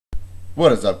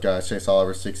What is up, guys? Chase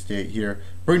Oliver 68 here,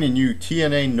 bringing you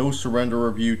TNA No Surrender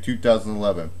Review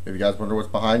 2011. If you guys wonder what's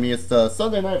behind me, it's the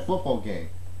Sunday Night Football game.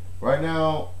 Right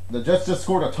now, the Jets just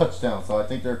scored a touchdown, so I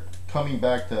think they're coming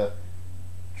back to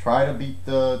try to beat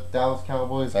the Dallas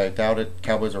Cowboys. I doubt it.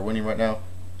 Cowboys are winning right now.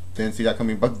 Didn't see that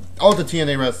coming. But all the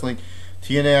TNA wrestling,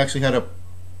 TNA actually had a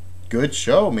good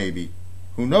show, maybe.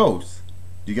 Who knows?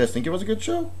 Do you guys think it was a good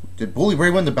show? Did Bully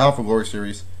Ray win the Bound for Glory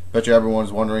series? Bet you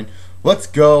everyone's wondering. Let's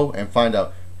go and find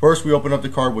out. First, we open up the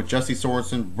card with Jesse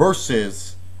Sorensen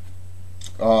versus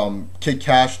Kid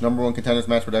Cash, #1 contenders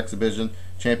match for the Exhibition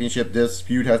Championship. This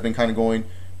feud has been kind of going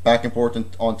back and forth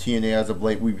on TNA as of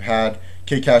late. We've had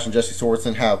Kid Cash and Jesse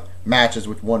Sorensen have matches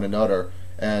with one another,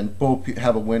 and both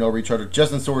have a win over each other.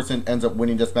 Jesse Sorensen ends up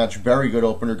winning this match. Very good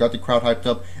opener. Got the crowd hyped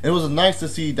up. And it was nice to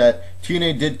see that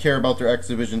TNA did care about their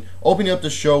Exhibition, opening up the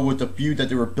show with the feud that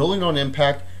they were building on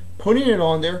Impact, putting it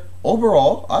on there.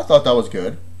 Overall, I thought that was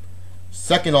good.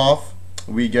 Second off,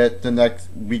 we get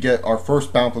our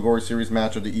first Bound for Glory series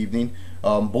match of the evening.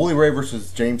 Bully Ray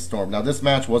versus James Storm. Now, this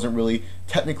match wasn't really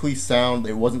technically sound.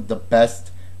 It wasn't the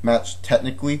best match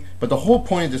technically, but the whole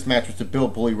point of this match was to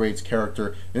build Bully Ray's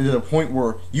character into the point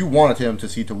where you wanted him to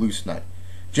see to lose tonight.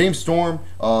 James Storm,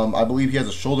 I believe he has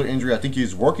a shoulder injury. I think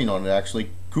he's working on it,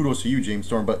 actually. Kudos to you, James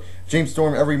Storm. But James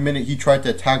Storm, every minute he tried to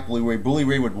attack Bully Ray, Bully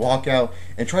Ray would walk out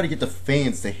and try to get the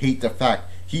fans to hate the fact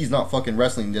he's not fucking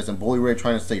wrestling this, and Bully Ray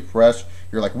trying to stay fresh.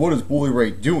 You're like, what is Bully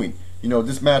Ray doing? You know,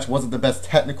 this match wasn't the best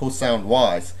technical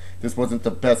sound-wise. This wasn't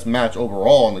the best match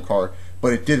overall on the card,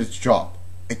 but it did its job.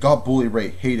 It got Bully Ray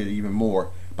hated even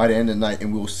more by the end of the night,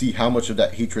 and we'll see how much of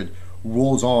that hatred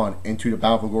rolls on into the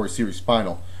Bound for Glory Series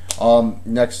final.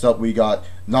 Next up, we got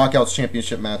Knockouts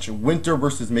Championship match. Winter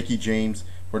versus Mickie James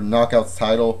for the Knockouts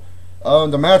title.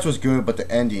 The match was good, but the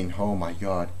ending, oh my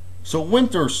god. So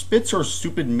Winter spits her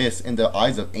stupid miss in the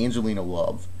eyes of Angelina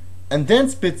Love, and then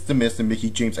spits the miss in Mickie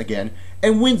James again,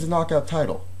 and wins the Knockout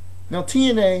title. Now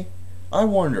TNA, I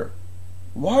wonder,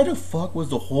 why the fuck was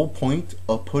the whole point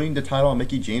of putting the title on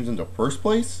Mickie James in the first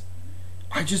place?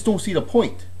 I just don't see the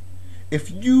point. If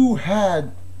you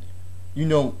had,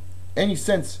 any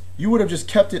sense, you would have just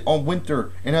kept it on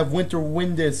Winter and have Winter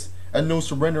win this at No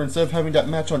Surrender instead of having that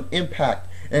match on Impact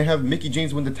and have Mickie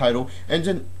James win the title, and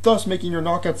then thus making your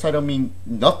Knockout title mean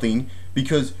nothing,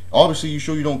 because obviously you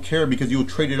show you don't care because you'll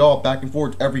trade it all back and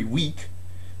forth every week.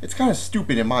 It's kind of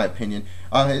stupid in my opinion.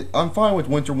 I'm fine with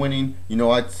Winter winning.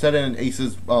 I said it in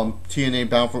Ace's TNA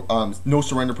Bound for No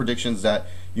Surrender predictions that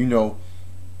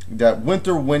that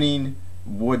Winter winning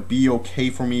would be okay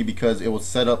for me because it will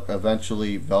set up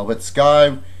eventually Velvet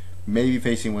Sky maybe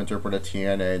facing Winter for the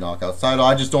TNA Knockout title.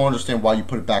 I just don't understand why you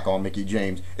put it back on Mickie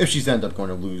James if she's ended up going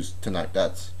to lose tonight.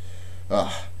 That's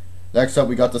next up,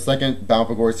 we got the second Bound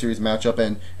for Glory series matchup,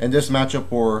 and this matchup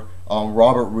for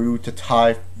Robert Roode to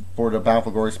tie for the Bound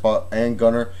for Glory spot and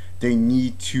Gunner. They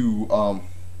need to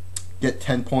get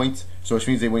 10 points, so which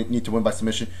means they need to win by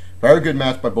submission. Very good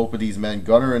match by both of these men.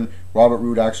 Gunner and Robert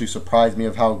Roode actually surprised me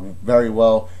of how very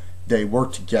well they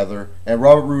work together, and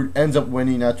Robert Roode ends up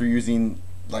winning after using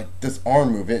like this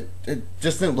arm move. It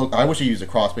just didn't look. I wish he used a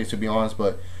crossface, to be honest,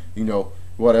 but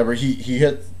whatever. He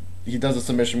does a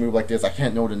submission move like this. I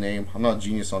can't know the name. I'm not a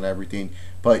genius on everything,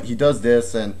 but he does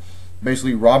this, and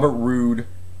basically Robert Roode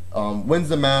wins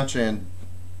the match, and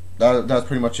that's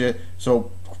pretty much it.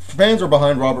 So fans are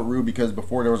behind Robert Roode because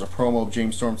before there was a promo of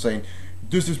James Storm saying,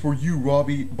 "This is for you,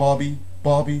 Bobby."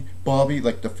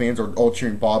 Like the fans are all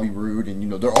cheering Bobby Roode, and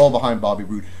they're all behind Bobby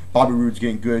Roode. Bobby Roode's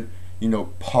getting good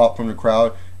pop from the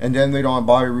crowd, and then later on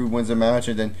Bobby Roode wins the match,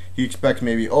 and then he expects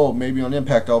maybe on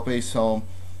Impact I'll face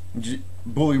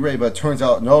Bully Ray, but it turns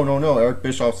out no. Eric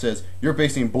Bischoff says you're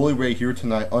facing Bully Ray here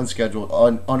tonight, unscheduled,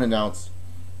 unannounced.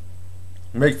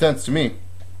 Makes sense to me.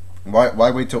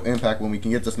 Why wait till Impact when we can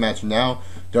get this match now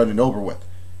done and over with?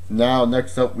 Now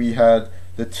next up we had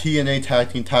the TNA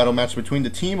Tag Team title match between the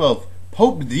team of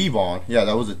Pope Devon, yeah,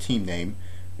 that was a team name,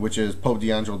 which is Pope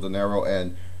D'Angelo Dinero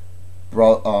and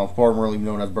formerly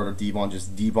known as Brother Devon,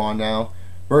 just Devon now,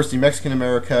 versus the Mexican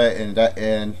America,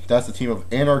 and that's the team of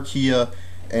Anarquia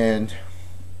and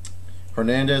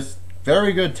Hernandez.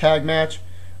 Very good tag match.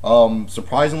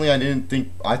 Surprisingly,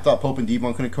 I thought Pope and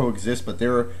Devon couldn't coexist, but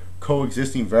they're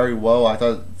coexisting very well. I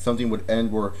thought something would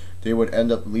end where they would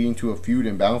end up leading to a feud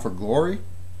in Bound for Glory,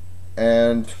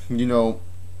 and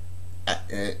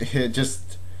it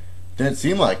just didn't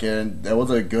seem like it. And that was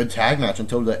a good tag match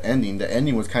until the ending. The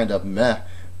ending was kind of meh,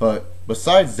 but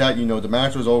besides that, the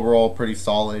match was overall pretty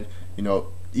solid.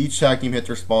 Each tag team hit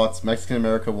their spots. Mexican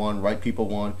America won, Right People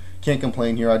won. Can't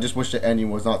complain here. I just wish the ending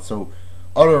was not so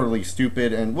utterly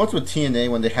stupid. And what's with TNA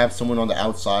when they have someone on the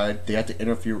outside, they have to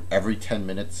interfere every 10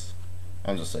 minutes?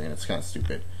 I'm just saying, it's kind of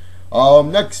stupid.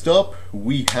 Next up,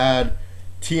 we had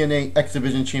TNA X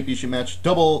Division Championship match,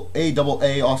 double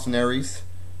A Austin Aries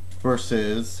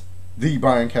versus the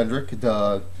Brian Kendrick,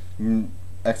 the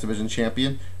X Division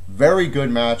champion. Very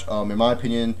good match, in my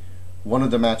opinion. One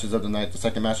of the matches of the night, the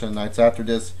second match of the nights after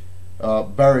this.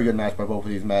 Very good match by both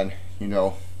of these men. You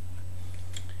know,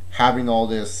 having all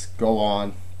this go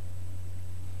on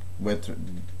with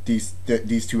these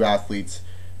two athletes,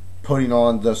 putting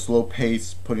on the slow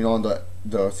pace, putting on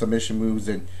the submission moves,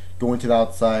 and going to the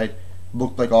outside.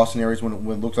 Looked like Austin Aries wouldn't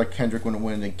win. Looked like Kendrick wouldn't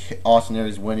win. And Austin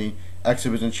Aries winning X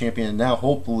Division champion. And now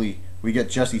hopefully we get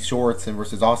Jesse Sorensen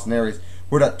versus Austin Aries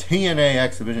for that TNA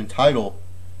X Division title.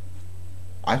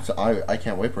 I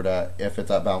can't wait for that. If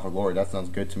it's at Bound for Glory, that sounds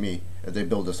good to me. If they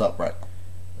build this up right.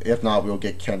 If not, we'll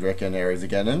get Kendrick and Aries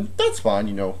again, and that's fine.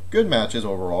 You know, good matches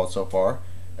overall so far.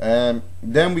 And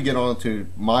then we get on to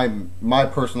my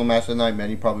personal match of the night.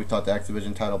 Many probably thought the X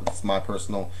Division title, but it's my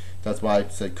personal. That's why I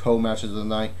said co-matches of the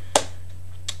night.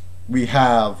 We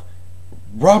have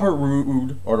Robert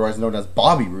Roode, otherwise known as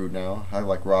Bobby Roode now. I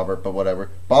like Robert, but whatever.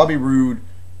 Bobby Roode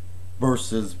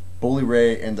versus Bully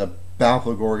Ray in the Bound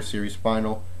for Glory Series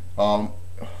final.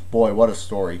 Boy, what a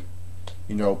story.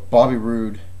 You know, Bobby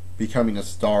Roode becoming a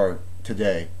star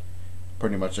today.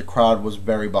 Pretty much, the crowd was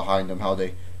very behind him. How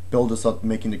they build us up,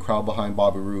 making the crowd behind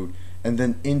Bobby Roode. And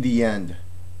then in the end,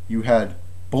 you had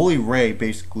Bully Ray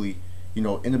basically, you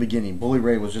know, in the beginning, Bully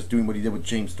Ray was just doing what he did with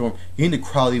James Storm. He and the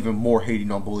crowd even more hating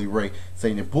on Bully Ray,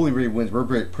 saying if Bully Ray wins, we're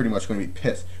pretty much going to be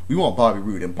pissed. We want Bobby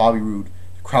Roode, and Bobby Roode,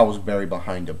 the crowd was very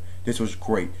behind him. This was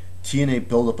great. TNA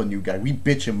build up a new guy. We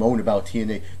bitch and moan about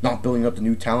TNA not building up the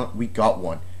new talent. We got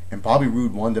one. And Bobby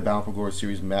Roode won the Bound for Glory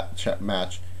Series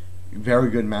match. Very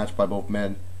good match by both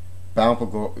men. Bound for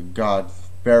Glory, God,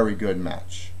 very good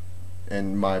match.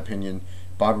 In my opinion,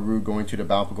 Bobby Roode going to the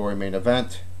Bound for Glory main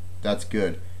event. That's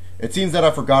good. It seems that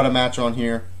I forgot a match on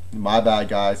here. My bad,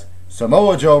 guys.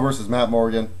 Samoa Joe versus Matt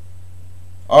Morgan.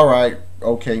 Alright,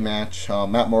 okay match.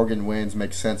 Matt Morgan wins.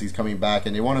 Makes sense. He's coming back.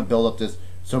 And they want to build up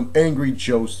some Angry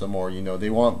Joe some more. You know, they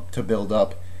want to build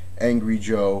up Angry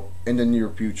Joe in the near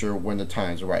future when the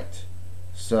time's right.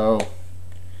 So,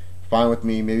 fine with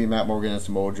me. Maybe Matt Morgan and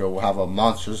Samoa Joe will have a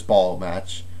monstrous ball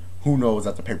match. Who knows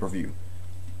at the pay-per-view.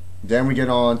 Then we get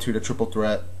on to the triple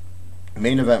threat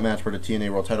main event match for the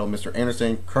TNA World Title. Mr.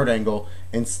 Anderson, Kurt Angle,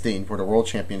 and Sting for the World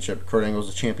Championship. Kurt Angle's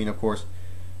the champion, of course.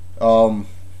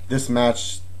 This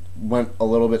match went a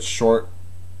little bit short.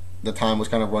 The time was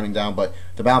kind of running down, but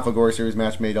the Bound for Glory Series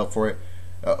match made up for it.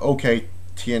 Okay,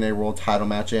 TNA World Title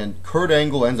match, and Kurt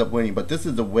Angle ends up winning, but this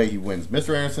is the way he wins.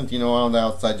 Mr. Anderson, you know, on the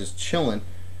outside just chilling,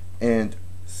 and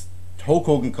Hulk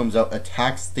Hogan comes out,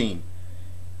 attacks Sting.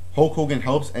 Hulk Hogan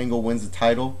helps Angle wins the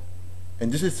title.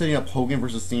 And this is setting up Hogan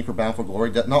versus Sting for Bound for Glory.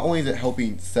 That not only is it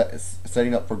helping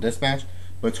setting up for this match,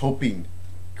 but it's hoping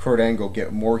Kurt Angle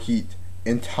get more heat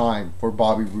in time for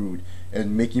Bobby Roode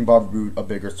and making Bobby Roode a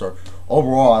bigger star.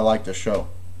 Overall, I like the show.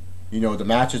 You know, the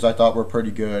matches I thought were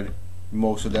pretty good.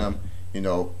 Most of them, you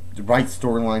know, the right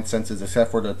storyline senses,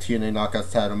 except for the TNA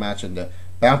Knockouts title match and the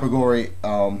Bound for Glory,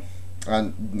 and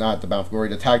not the Bound for Glory,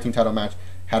 the tag team title match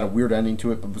had a weird ending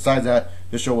to it. But besides that,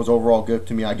 this show was overall good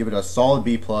to me. I give it a solid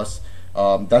B+.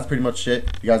 That's pretty much it.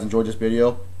 If you guys enjoyed this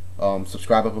video,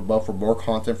 subscribe up above for more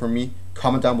content from me.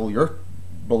 Comment down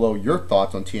below your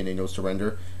thoughts on TNA No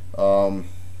Surrender. Follow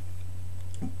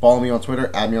me on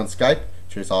Twitter, add me on Skype.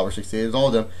 Chase Oliver 68 is all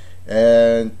of them.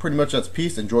 And pretty much that's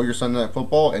peace. Enjoy your Sunday Night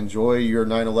Football. Enjoy your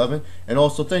 9/11. And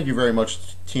also thank you very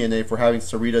much TNA for having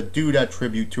Sarita do that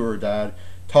tribute to her dad,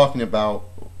 talking about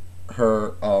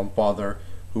her father,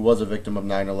 who was a victim of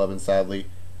 9/11 sadly.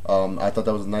 I thought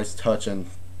that was a nice touch, and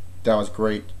that was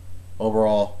great.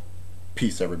 Overall,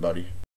 peace everybody.